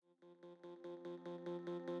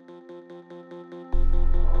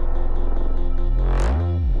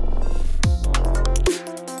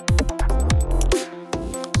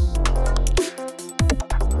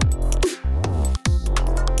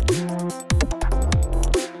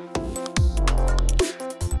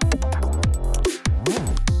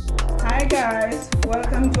guys,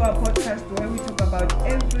 welcome to our podcast where we talk about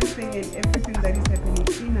everything that is happening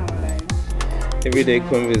in our lives. Everyday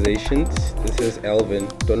conversations. This is Alvin.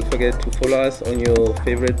 Don't forget to follow us on your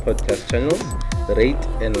favorite podcast channels. Rate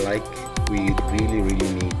and like. We really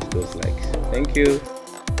need those likes. Thank you.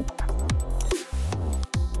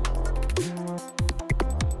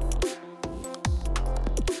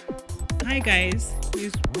 Hi guys,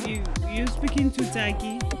 you're speaking to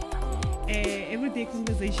Taki. Everyday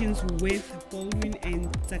conversations with Baldwin and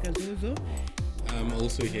Tsakazozo. I'm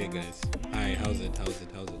also here, guys. Hi, how's it?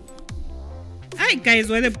 Hi guys,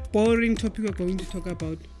 what a boring topic we're going to talk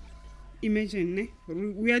about. Imagine,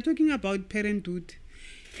 we are talking about parenthood.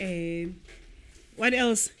 What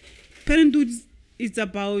else? Parenthood is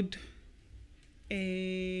about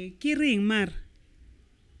caring mar.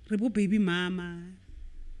 Rebo baby mama.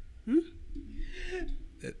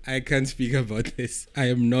 I can't speak about this. I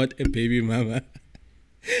am not a baby mama.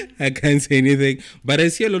 I can't say anything. But I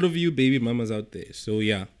see a lot of you baby mamas out there. So,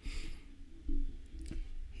 yeah.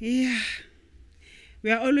 Yeah.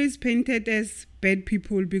 We are always painted as bad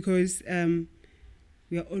people because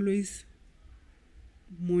we are always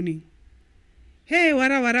mourning. Hey,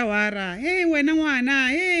 wara. Hey, wena wana.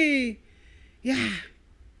 Hey. Yeah.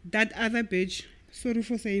 That other bitch. Sorry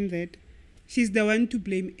for saying that. She's the one to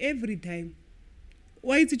blame every time.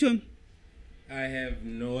 Why is it on? I have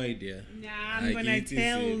no idea. I'm gonna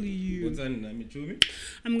tell you.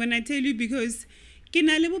 I'm gonna tell you because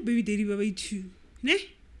kena lebo baby daddy baba two. Ne?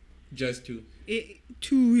 Just two.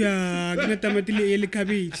 Two ya. Kena tamati le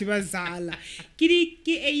cabbage bazala. Ki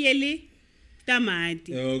eyele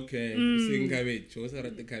tamati. Okay. Sing cabbage. What's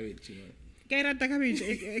the cabbage? Kairata cabbage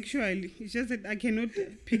actually. It's just that I cannot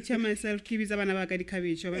picture myself kibiza bana ba ka di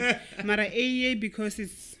cabbage. Mara eye because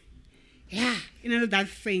it's that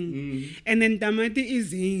thing. And then tamati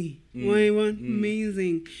is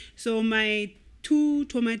amazing. So my 2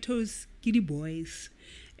 tomatoes, kitty boys.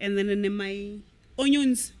 And then my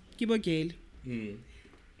onions, kibo girl.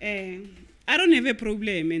 I don't have a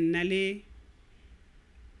problem in Nale.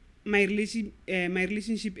 My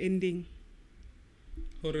relationship ending.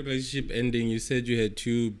 How relationship ending? You said you had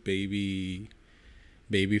 2 baby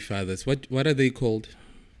fathers. What are they called?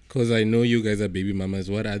 Because I know you guys are baby mamas.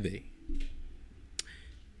 What are they?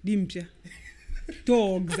 Dimpia.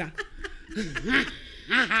 Dogs.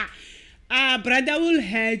 Brother will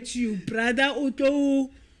hurt you. Brother Otto.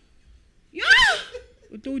 Yeah.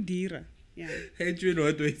 Otto dira. Yeah. Hurt you in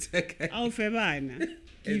what way? I'll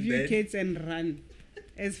give you kids and run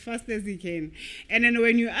as fast as you can. And then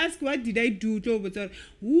when you ask what did I do to the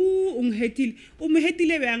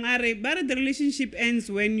relationship ends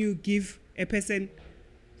when you give a person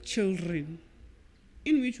children.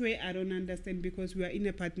 In which way, I don't understand because we are in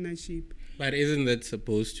a partnership. But isn't that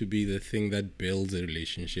supposed to be the thing that builds a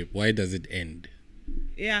relationship? Why does it end?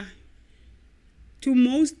 Yeah. To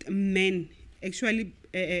most men, actually,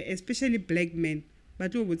 especially black men,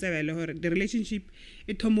 but the relationship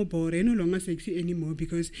is no longer sexy anymore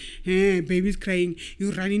because baby's crying.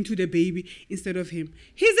 You run into the baby instead of him.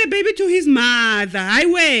 He's a baby to his mother. I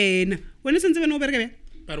win. But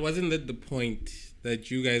wasn't that the point that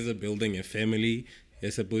you guys are building a family? You're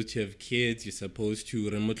supposed to have kids. You're supposed to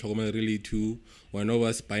really too. One of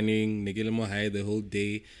us spanning the whole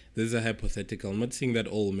day. This is a hypothetical. I'm not saying that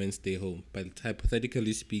all men stay home, but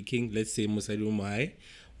hypothetically speaking, let's say Musalu Mahai,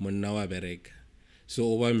 Monawa Berek. So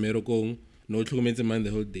over Merokong, no man the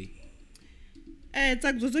whole day.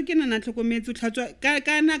 Tsakzozo ke nana tlhokometse tlhatswa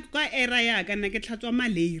ka era ya kana ke tlhatswa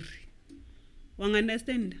malairi. Wa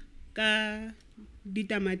understand ka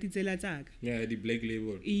ditamati tsela tsaka. Yeah, the black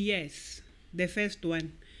label. Yes, the first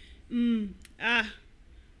one.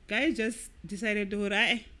 Guy just decided to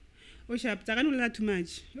tsakani too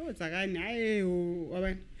much. Yo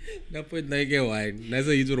tsakani That point like a wine. That's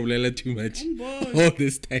why you don't too much all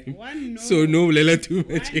this time. So no too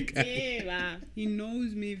much. He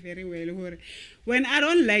knows me very well. When I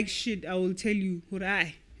don't like shit, I will tell you.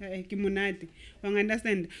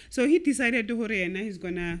 Understand? So he decided to he's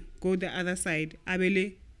gonna go the other side.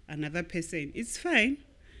 Abele another person. It's fine.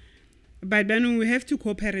 But then we have to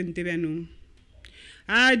co-parent. Dude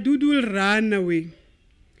will run away,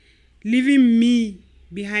 leaving me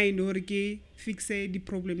behind or fix the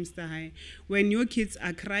problems. When your kids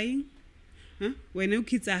are crying, when your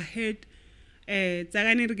kids are hurt,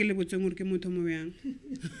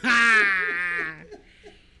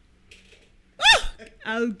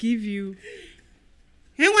 I'll give you.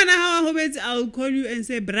 I'll call you and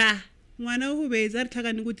say, brah,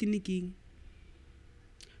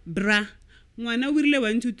 bra ngwana o rile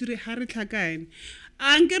 1 2 3 ha re tlhakane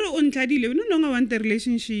ankere o ntladile we no longer want the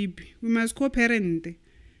relationship, we must co-parent.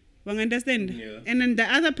 understand? Yeah. And then the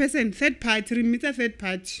other person, third party, remit a third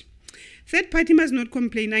party. Third party must not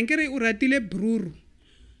complain. Ankere uratile bruru,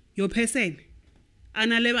 your person,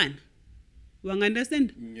 analeban. Wang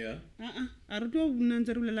understand? Yeah.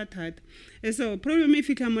 So problem if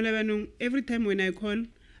you come every time when I call,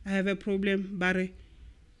 I have a problem. Bare,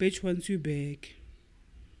 bitch wants you back.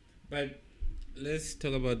 But let's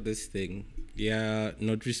talk about this thing. Yeah,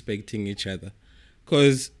 not respecting each other.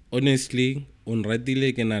 Because honestly,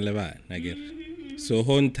 unradile ke na le bana akere. So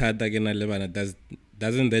hon thata ke na le bana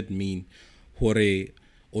doesn't that mean hore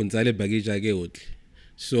ontsale baggage ake otle.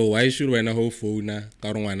 So why should when a whole phone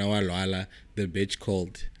ka ngwana wa lwala the bitch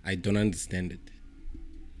called? I don't understand it.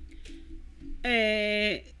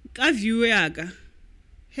 Ka view yaka.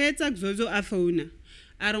 Hetsa kuzozo a phone.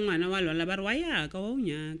 A re ngwana wa lwala ba re wa yaka wa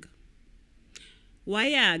unyaka. Wa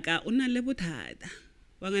yaka una le bothata.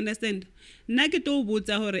 Wa understand? Nna ke to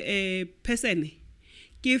botsa hore person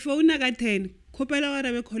ke phone ka 10 khopela wa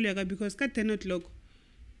rabe call yaka because ka 10 o'clock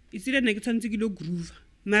it's ile ne ke tshwantse ke lo groove.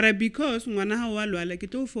 Mara because ngwana ha wa lwala ke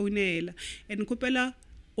to phoneela and khopela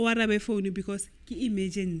o arabe phone because ke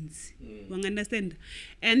emergency. Wa understand?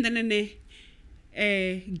 And then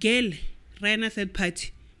girl rena third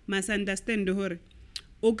party must understand hore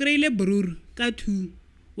o kreile bruru ka 2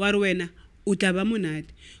 wa re wena o tla ba monate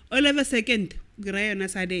all of a second gra yona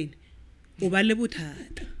sadene o ba le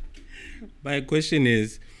bothata. My question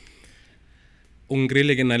is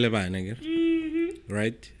ungrile ke na le bana ke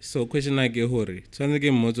right? So question like hore tshwanetse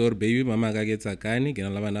ke mmotsa hore baby mama ka ke tsakane ke na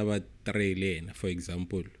le bana ba 3 le ena for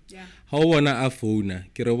example. Yeah. Ha o bona a phone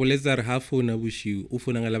ke re boletsa re ha phone boshiu o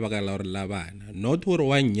phone ngala baka la hore la bana not hore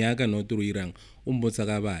wa nyaka not hore irang o mbotsa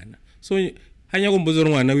ka bana. So hanya go mbotsa hore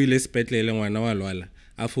ngwana o ile sepetlele ngwana wa lwala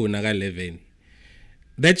a phone ka 11.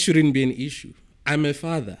 That shouldn't be an issue. I'm a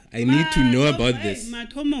father. I need to know about this.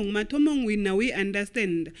 Mathomong we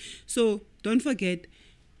understand. So don't forget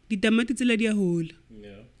ditamati tsela dia hole.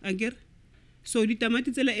 Yeah. Ager. So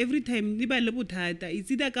ditamati tsela every time di ba le bothata. It's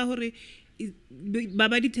either ka hore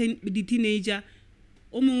baba di teenager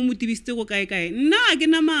o mongwe mo tibiste go kae nna ke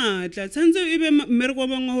na matla tsantse e be mmereko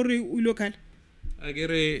bangwe hore o lo khala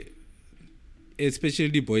Agere especially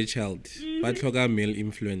the boy child ba tlhoka male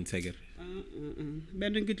influence agere.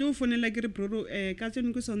 Bana ke tlo fonela ke re bro ka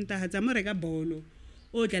tseno ke sontaga tsa mo reka bolo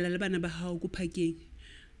o tla le bana ba hao go phakeng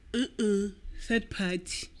third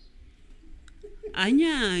party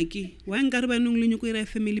anyaki wa ngare banong le nyoko ira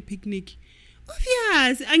family picnic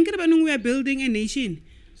obvious angere banong we are building a nation.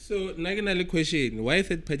 So nagina le question why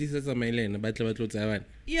third party sa tsamailena ba tla tsa bana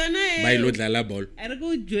yona ba ilo dlala ball a re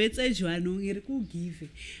go jwetsa jwanong e re go give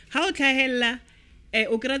ha o tlhahella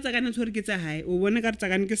o kra tsakana tshore ke tsa hae o bona ka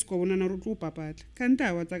tsakane ke sko bona na ro tlo papatla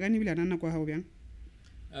kanta wa tsakane bila nana kwa hao byang.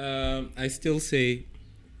 I still say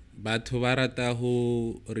batho ba rata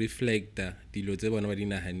ho reflecta dilo tse bona ba di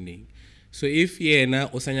nahaneng. So if yena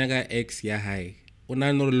o sa nyaka ex ya hae o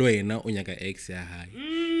na no le wena o nyaka ex ya hae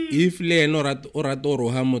if le eno o rata o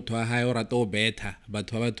roha motho wa hae o rata o betha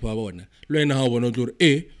batho ba bona le wena ha o bona o tlo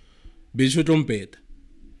re be tshotlo tlompeta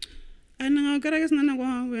ana nga kara ke sna na kwa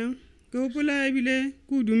hao byang ke hopola ebile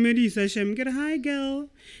go dumedisa shem ke re hi girl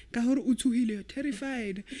ka hore o tsuhile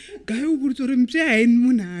terrified ka he o butso re mtse a en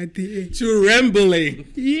monate to rambling.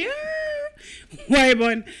 yeah why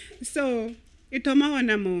bon so it thoma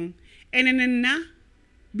hona mo and then na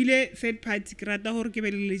bile third party ke rata hore ke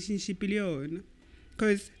be relationship le yona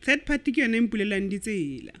because third party ke yona impulelang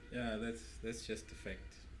ditsela. Yeah, that's just a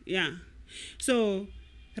fact. Yeah, so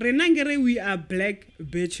rena ngere we are black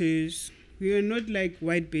bitches. We are not like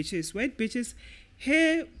white bitches. White bitches,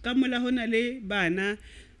 he kamola hona le bana,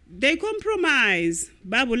 they compromise.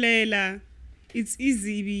 Babulela, it's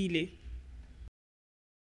easy bile.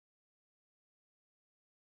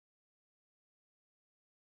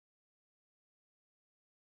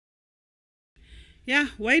 Yeah,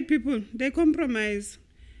 white people, they compromise.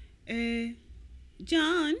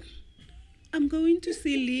 John, I'm going to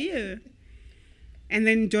see Leah. And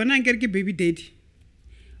then John and get baby daddy.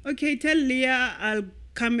 Okay, tell Leah I'll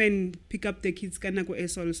come and pick up the kids kana go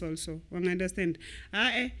esols also. Wang understand?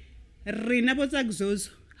 Rena botsa gzozo.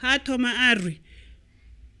 Ha thoma are.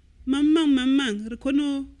 Mamang, re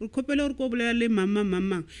kono re kopela re go bolela le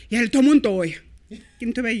mamang. Ya le thoma ntoya. Ke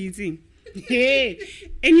ntho ba yitsing. Hey,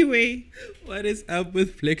 anyway, What is up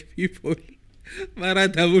with black people?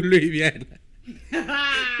 Marata buluibiana.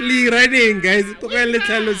 Li running guys, tlogele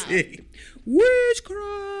tlhalose.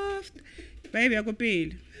 witchcraft. Baby ya go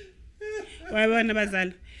pele. Wa bona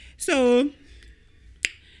bazala. So,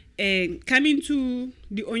 coming to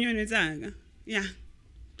the onion tsaka. Yeah.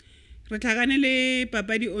 Re tlhakane le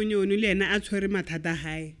papa di onion le ena a tshwere mathata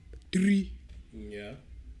hae. 3. Yeah.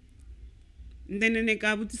 then ne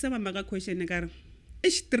ka botsisa mama ka question ka re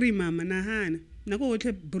h3 mama nahana nako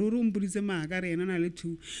otle bruru mbuditse maka re yena na le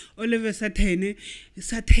 2 Oliver Saturn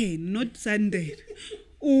not Sunday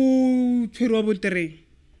o tshwerwa bo 3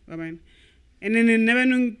 ba bana and then never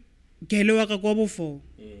no gelo wa ka kwa bo 4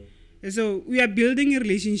 so we are building a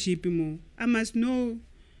relationship mo I must know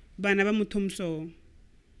bana ba mothomso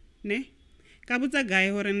ne ka botsa guy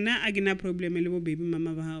hore nna a gina problem le bo baby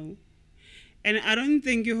mama ba hao and I don't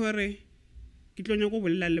think hore ke tlo nyako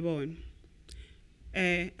bolla le bona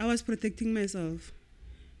I was protecting myself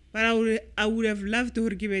but I would have loved to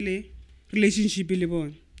give a relationship le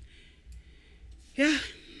bona yeah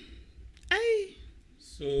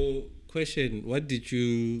so question, what did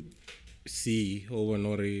you see over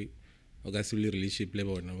Nori Ogasuli relationship le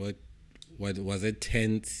bona? What was it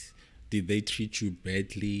tense? Did they treat you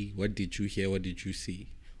badly? What did you hear? What did you see?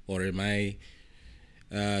 Or am I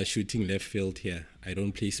shooting left field here? I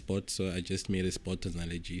don't play sports, so I just made a sport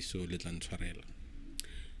analogy. So little antwarela.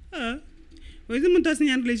 Where's the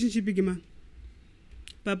montasinian relationship gima?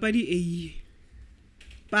 Papa di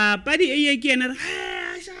again.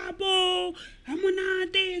 Shapo,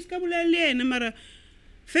 amonate, skabulele, namara.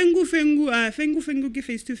 Fengu ke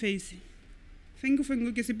face to face.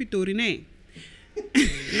 Fengu ke sepitori ne.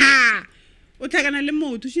 Ha! Utagana le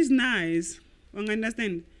moto, she's nice. You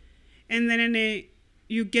understand? And then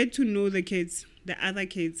you get to know the kids, the other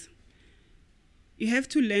kids. You have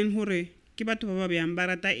to learn hore ke batho ba ba bang ba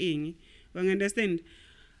rata eng. You understand?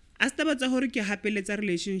 As tabatsa hore ke hapeletsa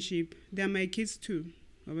relationship, they are my kids too.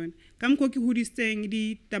 Kam ko ke hudisteng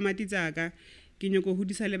di tamati tsaka ke nyoko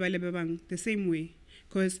hudisa le ba bang the same way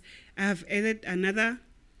because I have added another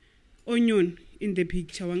onion in the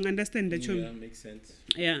picture. You understand that? Yeah, makes sense.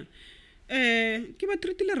 Yeah. Ke ba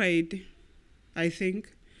treatile right, I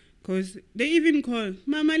think, because they even call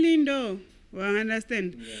Mama Lindo. You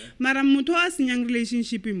understand? Yeah. Mara mutho a senyang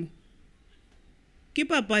relationship mo ke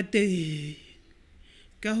papa te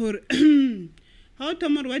ka hore how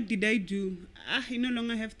Tomor, what did I do? I no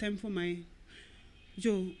longer have time for my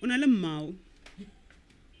Joe. Unale mau.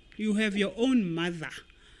 You have your own mother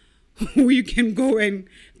who you can go and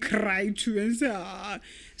cry to and say, ah.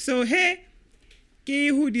 So hey,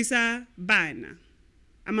 ke hudisa bana.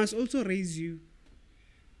 I must also raise you.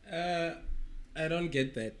 I don't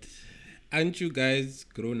get that. Aren't you guys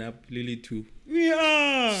grown up, Lily too? We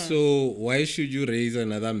are. So why should you raise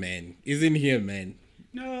another man? Isn't he a man?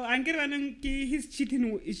 No, Uncle Vananki, his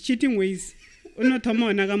cheating ways. Uno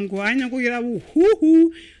tomo na kamguanya ko ira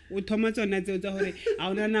hu utoma tsona tse tsa hore a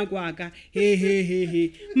ona na kwaka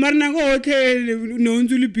he marna go hotel no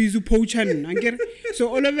nzuli busy poachan angere so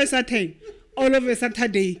all of a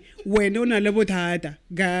Saturday when ona le bothata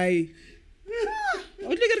guy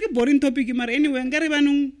o tle ke boring topic mara anyway ngare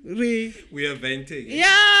banung re we are venting.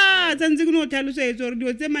 Yeah, tsantsi go no tlhaloso etso re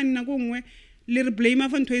dio tse manna go ngwe le re blame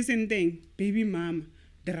for ntho e senteng baby mama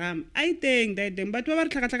drama I think that them but ba re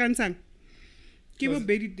tlhakatlhakantshang ke bo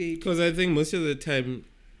baby date Because I think most of the time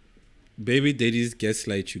baby daddies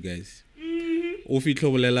gaslight you guys. O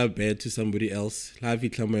fitlo bolela bad to somebody else, la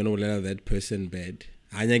fitla mo yena bolela that person bad.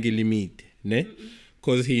 Hanya ke limit, ne?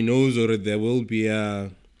 Because he knows or there will be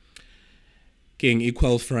a king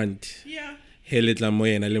equal front. yeah Heletla mo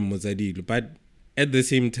yena le motsadi. But at the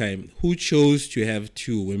same time, who chose to have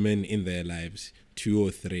 2 women in their lives, 2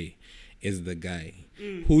 or 3, is the guy.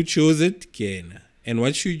 Who chose it? Kena. And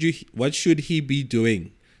what should he be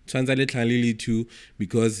doing? Tshwantsha le tlhalele 2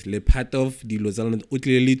 because le part of dilo tsa lona o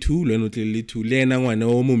tlele 2 le no tlele 2 le ena ngwana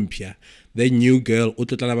o mompya, the new girl o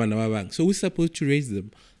tlotla bana ba bang. So who's supposed to raise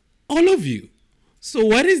them? All of you. So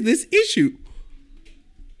what is this issue?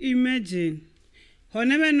 imagine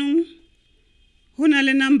hona banung hona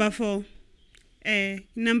le number 4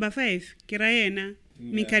 number 5 ke ra yena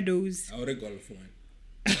Mikados. Our golf one.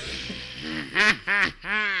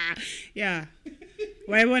 Yeah.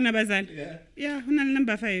 Why bona bazana? Yeah, hona le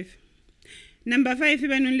number 5. Number 5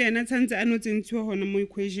 banung le yena tshantse a no tsentswa hona mo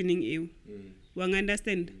equationing eo. Wa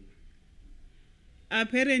understand?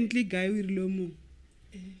 Apparently guy o rile mo.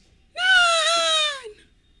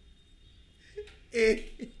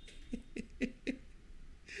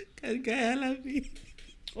 Can guy love me?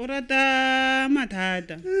 O rata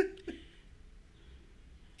mathata.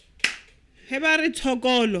 He ba re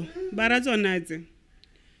tshokolo ba ra tsona tse.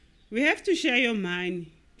 We have to share your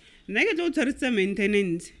money. Nna ke tlo tshwaritsa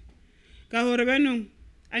maintenance. Ka hore banong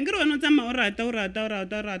angere wena o tsama o rata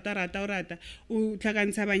o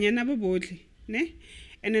tlhakantsha banyana bo botlhe, ne?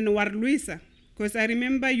 And then war Luisa, because I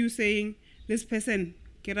remember you saying this person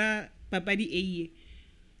kira papadi eye.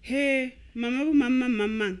 He mama bo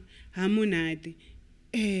mama ha monate.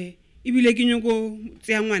 Ibile ke nyoko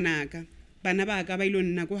tsia ngwanaka. bana ba ka ba ilo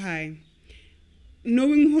nna ko hae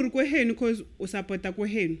knowing hore ko heno cause o supporta ko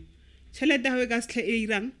heno tšhelete ha o ka se e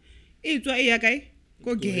irang e tswa e ya kae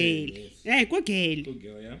ko gele ko gele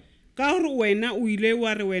ka gore wena o ile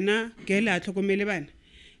wa re wena gele a tlhokomele bana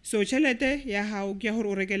so tšhelete ya hao ke ya gore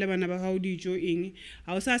o rekele bana ba hao dijo eng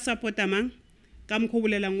ha o sa supporta mang ka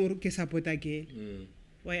mkhobolelang gore ke supporta gele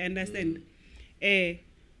why understand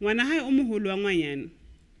ngwana hae o moholo wa ngwanyana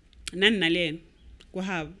nna le ena ko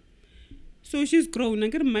habo so she's grown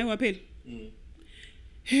akere mmae wa phela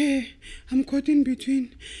hey, I'm caught in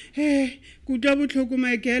between. Hey,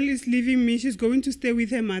 my girl is leaving me. She's going to stay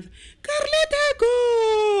with her mother. Girl, let her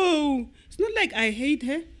go. It's not like I hate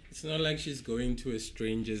her. It's not like she's going to a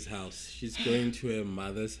stranger's house. She's going to her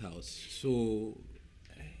mother's house. So...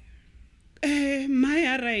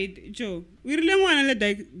 Maya right, Joe. We really want to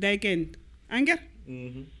let Daikent. Anger?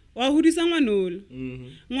 Wa hudisa ngwanolo.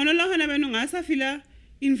 Ngwanolo hana beno nga sa fila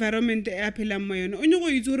environment e aphela mo yona. O nyego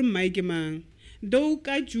itse gore mmae ke mang. Though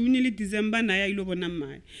ka June le December na ya ilo bona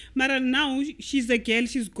mmae. Mara now she's a girl,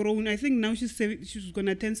 she's grown. I think now she's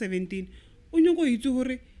gonna turn 17. O nyego itse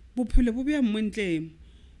gore bophelo bo bya montle.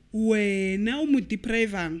 Wena o mo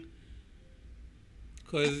deprivang.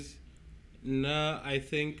 Because now I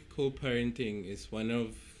think co-parenting is one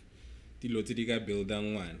of the lotidiga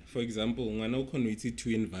building one. For example, ngwana o khonwitse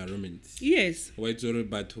two environments. Yes. Where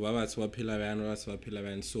batho ba ba tswa phela bana ba tswa phela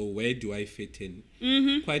bana. So where do I fit in?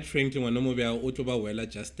 Quite frankly, ngwana mo bya o tlo ba well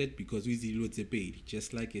adjusted because we zilo tse pedi,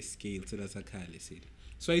 just like a scale tsela sa khale sele.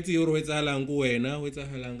 So itse yoro wetsahalang go wena,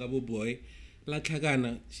 wetsahalang ka bo boy, la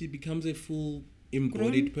tlhakana, she becomes a full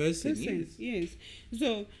embodied person. Yes.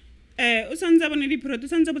 So o santse bone di pro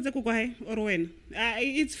santse botse go kwae or wena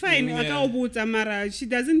it's fine aka o botsa mara she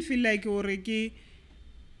doesn't feel like ore ke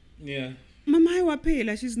mama wa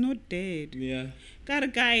phela, she's not dead ka re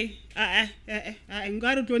kai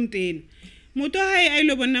ngaro tlontene motho hae a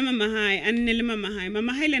ile bona mama hae a nne le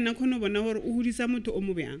mama hae lena khono bona hore o hudisa motho o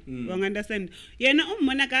mo bjang wa understand yena o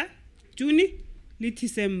mmona ka June le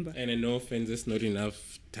December and no offense, it's not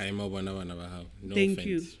enough time o bona bana ba hao. No Thank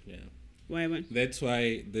offense. you. Why one? That's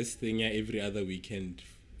why this thing every other weekend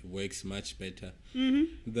works much better.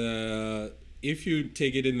 If you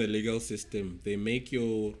take it in the legal system, they make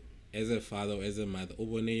you as a father or as a mother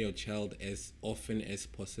obone your child as often as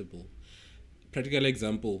possible. Practical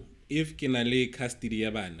example, if kinale custody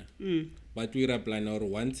ya bana but we plan or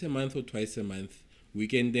once a month or twice a month,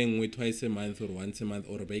 weekending with twice a month or once a month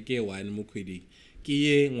or beke one mukwedi ke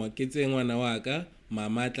ye ngwaketse ngwana wa ka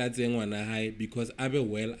mama tlatse ngwana hae because abe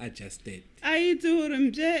well adjusted. A itse gore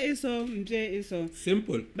mje iso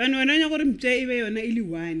Simple. Bana wena nya gore mje ibe yona ili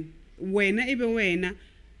one wena ibe wena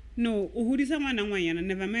no o hudisa ngwana ngwanyana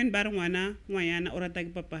never mind ba re ngwana ngwanyana o rata ke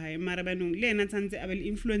papa hae mara banong le ena tsantse a be le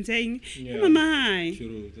influence eng mama hae.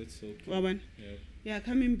 True, that's so true. Wa bona yeah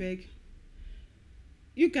coming back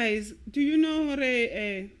you guys do you know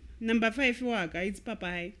hore number 5 wa ka it's papa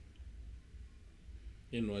hae.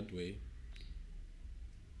 In what way?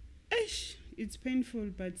 It's painful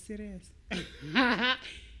but serious.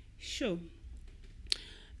 Sure.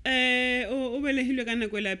 O belehilwe ka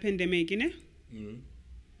nako la pandemic ne?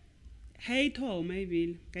 Hai thoma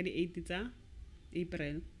ibile ka di 8 tsa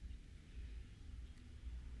April.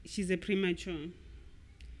 She's a premature.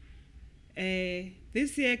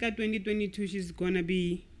 This year ka 2022 she's gonna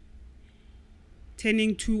be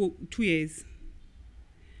turning 2 years.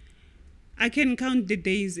 I can count the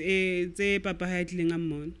days papa had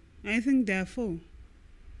lingamon. I think there are 4.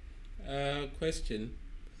 Question.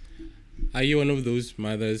 Are you one of those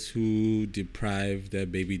mothers who deprive their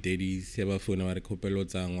baby daddies? Yabafuna wa rekopelo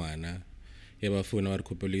tsa ngwana. Yabafuna wa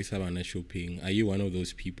rekopelo isa bana shopping. Are you one of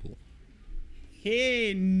those people?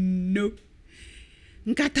 Hey, no.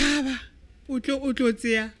 Nkataba. Utlo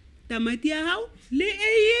tsia. Tamati ya hao. Le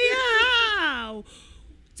eye ya hao.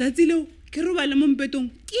 Tsatsilo. Ke roba le mompetong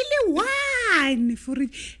ke le one for it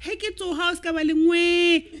he ke tso house ka ba le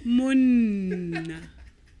ngwe monna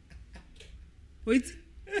wait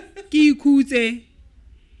ke ikhutse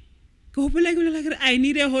ke hopola ke la I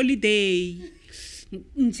need a holiday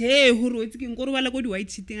nje ho rotse ke nkoro bala go di white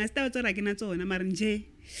sheeting a sta tsora ke na tsona mara nje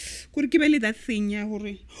gore ke be le that thing ya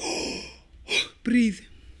gore breathe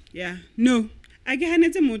yeah no a ke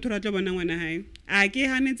hanetse motho ra tlo bona ngwana hae a ke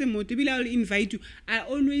hanetse motho bila I'll invite you. I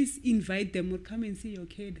always invite them or come and see your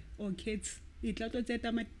kid or kids itla tlo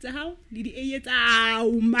tseta matsa hao le di eye tsa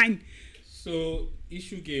man. So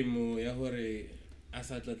issue game ya hore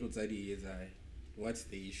asa tla tlo di eye tsa what's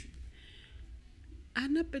the issue?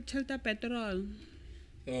 Ana petrol.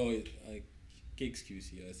 Oh, ke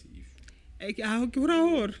excuse ya see if ke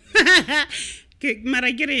hora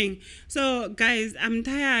Mara kidding. So guys, I'm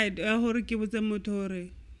tired.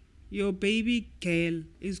 Your baby girl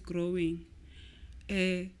is growing.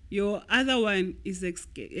 Your other one is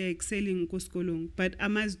excelling kuskolong, but I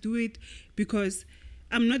must do it because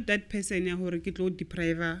I'm not that person ya hore ke tlo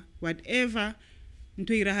deprive her, whatever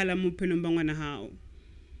ntho irahala mo phelong ba ngwana hao.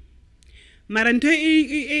 Mara ntho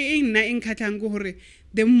e nna e nkhatlang go hore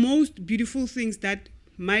the most beautiful things that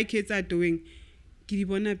my kids are doing ke di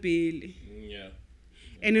bona pele. Yeah.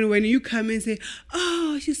 And then when you come and say,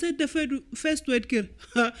 oh, she said the first word,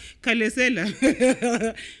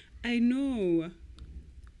 Kalesela. I know.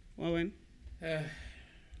 Wawan.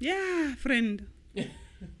 Yeah, friend.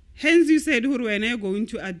 Hence you said, when are you going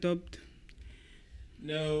to adopt?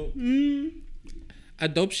 No.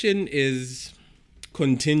 Adoption is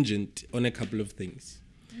contingent on a couple of things.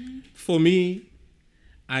 For me,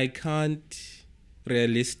 I can't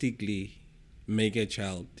realistically make a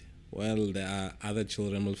child. Well, there are other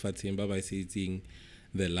children will fatimba by saying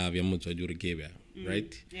the love ya motswadi gave,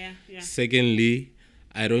 right? Yeah. Secondly,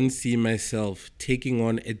 I don't see myself taking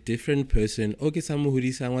on a different person. Okay,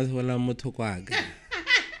 samuhudi sangwa hola motho kwaga.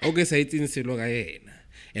 Okay, sa itse selo ga yena.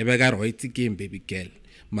 Ebe ga roitse game baby girl.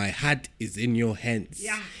 My heart is in your hands.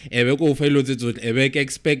 Yeah. Ebe ko felo tse tsotle ebe ke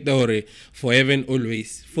expect hore forever and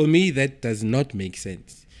always. For me that does not make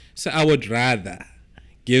sense. So I would rather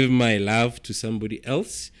give my love to somebody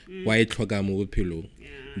else. Why tlhoka mo bophelo?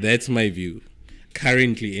 That's my view.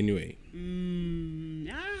 Currently anyway.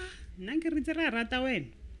 Nna ke re ra rata wena.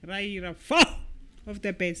 Ra ira of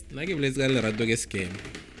the best. Nna ke boletsa ka lerato ke scam.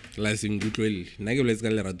 La singutloele. Nna ke boletsa ka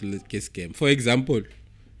lerato ke scam. For example,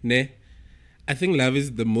 I think love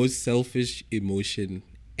is the most selfish emotion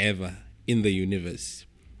ever in the universe.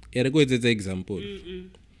 Ere go etsetsa example.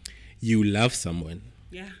 You love someone.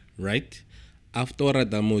 Yeah. Right? After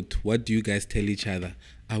Radamut, what do you guys tell each other?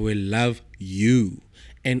 I will love you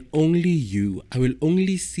and only you. I will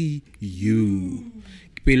only see you.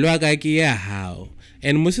 How?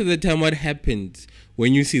 And most of the time what happens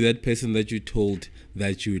when you see that person that you told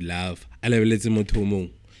that you love?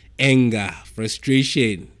 Anger,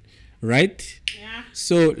 frustration, right? Yeah.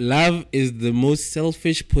 So love is the most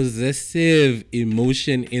selfish, possessive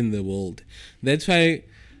emotion in the world. That's why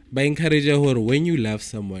by encouraging when you love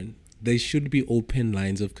someone, there should be open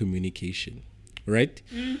lines of communication, right?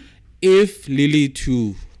 If Lily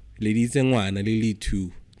too, ladies and Lily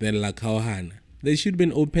too, then Lakauhana, there should be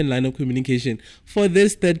an open line of communication. For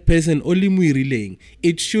this third person, only we relaying,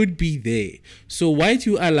 it should be there. So why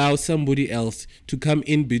do you allow somebody else to come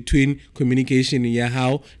in between communication in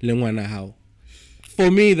how, lengwana how? For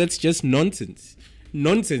me, that's just nonsense.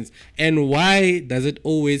 Nonsense. And why does it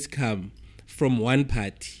always come from one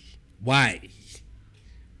party? Why?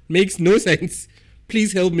 Makes no sense.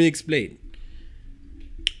 Please help me explain.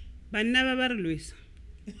 Banna ba re Luisa.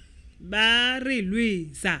 Ba re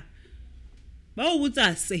Luisa. Ba o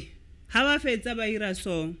botsa se. Ha ba fetsa ba ira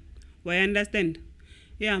so. Why understand?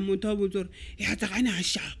 Yeah, motho o botsa re ya tsa kana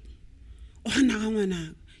sharp. O hana ga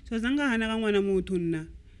ngwana. So zanga hana ga ngwana motho nna.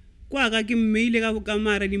 Kwa ka ke mmeile ka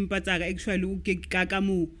bokamara dimpa tsa ka actually o ke ka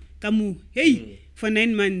mo. Hey. For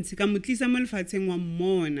 9 months, ka motlisa mo lefatsheng wa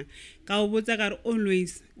mmona. Ka o botsa ka re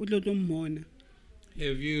always o tlo mmona.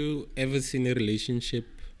 Have you ever seen a relationship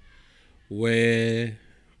where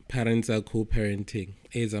parents are co-parenting?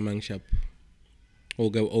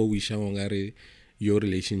 Your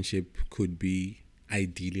relationship could be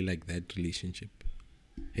ideally like that relationship.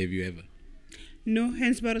 Have you ever? No,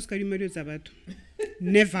 hence baros ka dimadio tsa batho.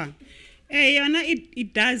 Never. Yona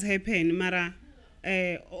it does happen, mara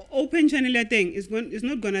open channel thing is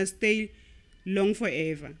not gonna stay long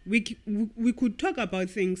forever. We could talk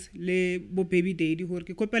about things le bo baby daddy hore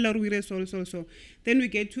ke kopela re ire so then we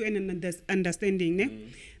get to an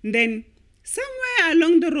understanding then somewhere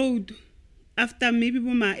along the road after maybe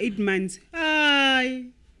 8 months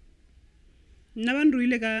na ban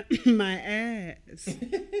ruile ka my ass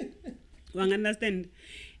wang understand.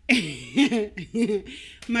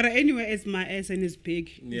 Mara anyway, it's my ass and it's big.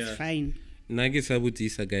 Yeah. It's fine. Nagi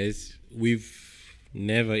Sabutisa, guys, we've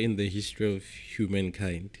never in the history of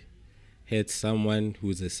humankind had someone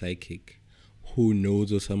who's a psychic who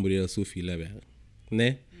knows or somebody else who feel about.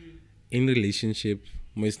 In relationship,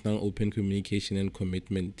 most now open communication and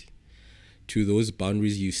commitment to those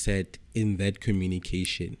boundaries you set in that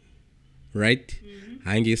communication. Right?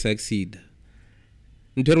 Hangi succeed.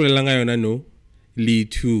 Ntoro langa yona no li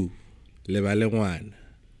two le ba le ngwana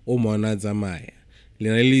o mona tsamaya le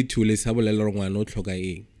na le two le sa bolela ngwana o tlhoka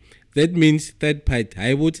eng. That means that part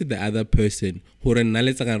I vote the other person hore nna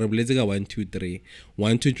le tsaka re boletse ka 1 2 3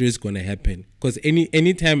 1 2 3 is going to happen because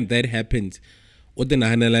anytime that happens o te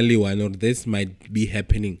nahanela le one, or this might be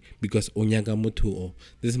happening because onyaka motho o,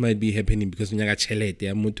 this might be happening because onyaka chelete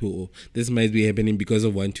ya motho o, this might be happening because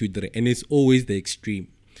of 1 2 3, and it's always the extreme.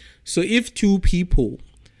 So if two people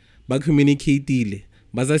ba communicate,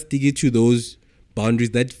 ba sa stick to those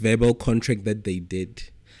boundaries, that verbal contract that they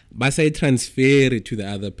did, ba sa transfer it to the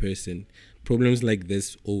other person, problems like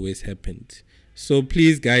this always happened. So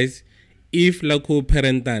please guys, if la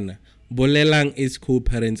co-parentana, bolelang is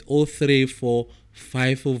co-parents, all 3, 4,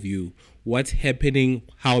 5 of you, what's happening,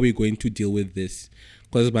 how are we going to deal with this?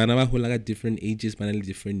 Because bana ba hola at different ages, bana le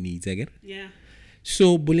different needs, I get? Yeah.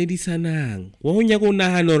 So boledisanang wa ho nyaka o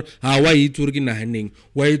nahana hore ha wa itse ke nahaneng,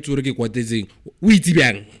 wa itse ke kwatetseng, o itse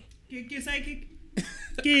bjang?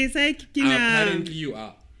 Ke na Apparently you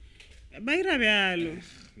are. ba ira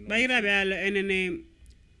bjalo and then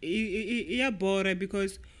ya bore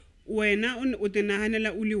because wena o te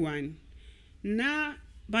nahanela o le one. Na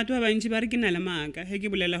batho ba bantši ba re ke na le maaka he ke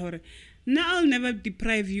bolela hore na I'll never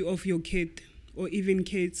deprive you of your kid or even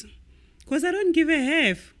kids, because I don't give a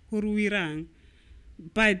half hore o irang.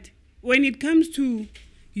 But when it comes to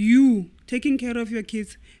you taking care of your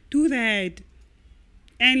kids, do that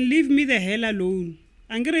and leave me the hell alone.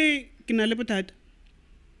 Angre ke na le bothata.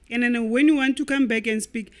 And then when you want to come back and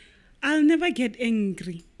speak, I'll never get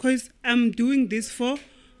angry because I'm doing this for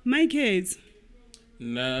my kids.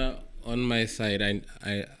 Now, on my side, I'm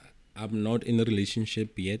not in a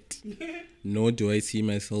relationship yet, nor do I see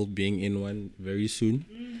myself being in one very soon.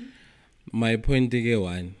 My point is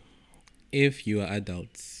one, if you are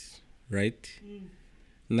adults, right?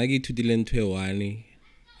 Nagi to dilentwe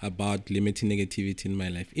about limiting negativity in my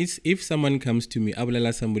life. If someone comes to me,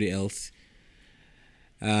 abulela somebody else,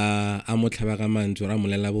 get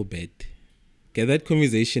that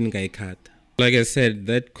conversation guy cut. Like I said,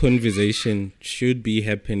 that conversation should be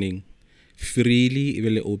happening freely,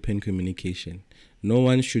 even open communication. No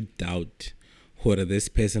one should doubt whether this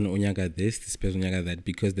person onyaga this person onyaga that,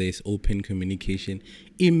 because there is open communication.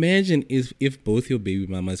 Imagine if both your baby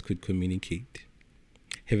mamas could communicate,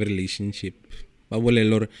 have a relationship. Let's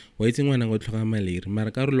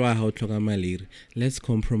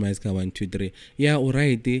compromise ka 1 2 3. Yeah,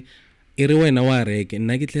 alright. For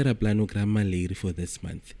this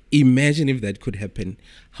month. Imagine if that could happen.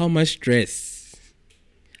 How much stress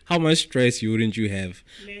wouldn't you have?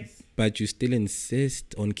 Less. But you still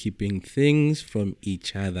insist on keeping things from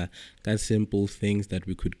each other. That's simple things that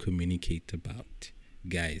we could communicate about.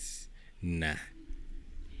 Guys, nah.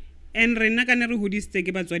 And rena ka ne re hodisitse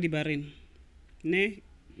ke batswadi ba rena. Ne?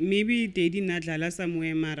 Maybe they did not dlala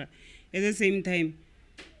somewhere mara. At the same time,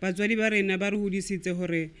 batswadi ba rena ba re hodisitse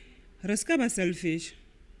hore re ska ba selfish.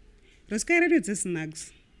 Re ska reetse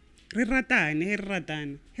snacks. Re ratane, he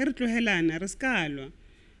ratana. He re tlohelana, re ska lwa.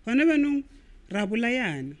 Hona banong ra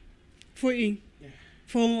bolayana. For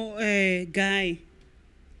guy.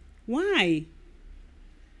 Why?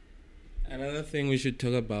 Another thing we should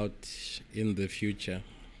talk about in the future.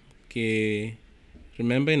 Okay,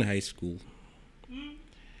 remember in high school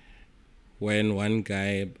when one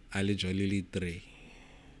guy Ali Jolili 3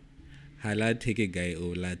 hala take a guy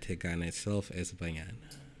o la take an self as banyana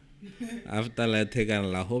after la take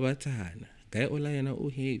an la hobatana guy o la yana o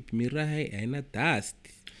he mira hai aina dust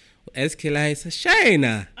eskela is a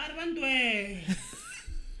shina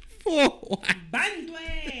for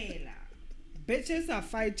Bandwela. Bitches are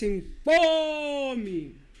fighting for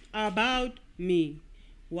me, about me.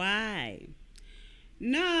 Why?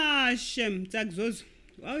 Nah, shem, takzos.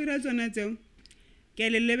 Why you not on that?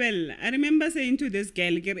 Level. I remember saying to this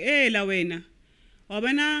girl, la wena.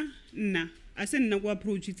 Obana, na. I said, no,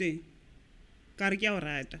 approach it. Karkia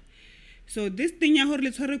orata. So this thing ya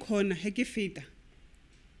horle tsore khona heke feta.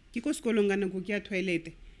 Ke ko skolong na go kya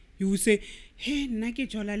toilet. You say, hey, nna ke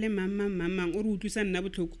jola le mama o re utlwisa nna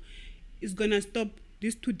botlhoko. It's gonna stop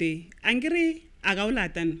this today. Angere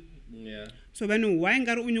agaulatan. yeah. So bano why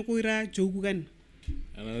ngare o nyoko ira joke kan?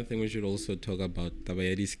 Another thing we should also talk about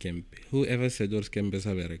tabayadi scam. Whoever said or scam is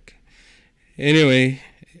America. Anyway,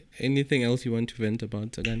 anything else you want to vent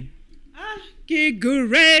about again? Okay,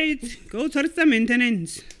 great. Go towards the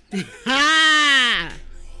maintenance.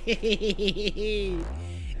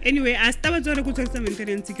 Anyway, I started to go towards the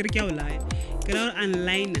maintenance. Ke re ke a o laya. Ke ra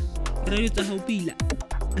online. Ke ra yotsa ha o pila.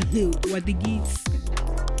 What the geeks?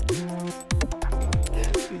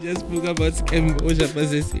 We just spoke about scam.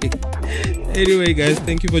 Anyway, guys,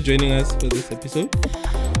 thank you for joining us for this episode.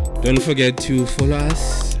 Don't forget to follow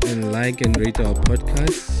us and like and rate our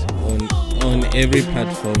podcast on every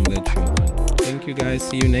platform that you're on. Thank you, guys.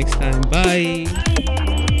 See you next time. Bye.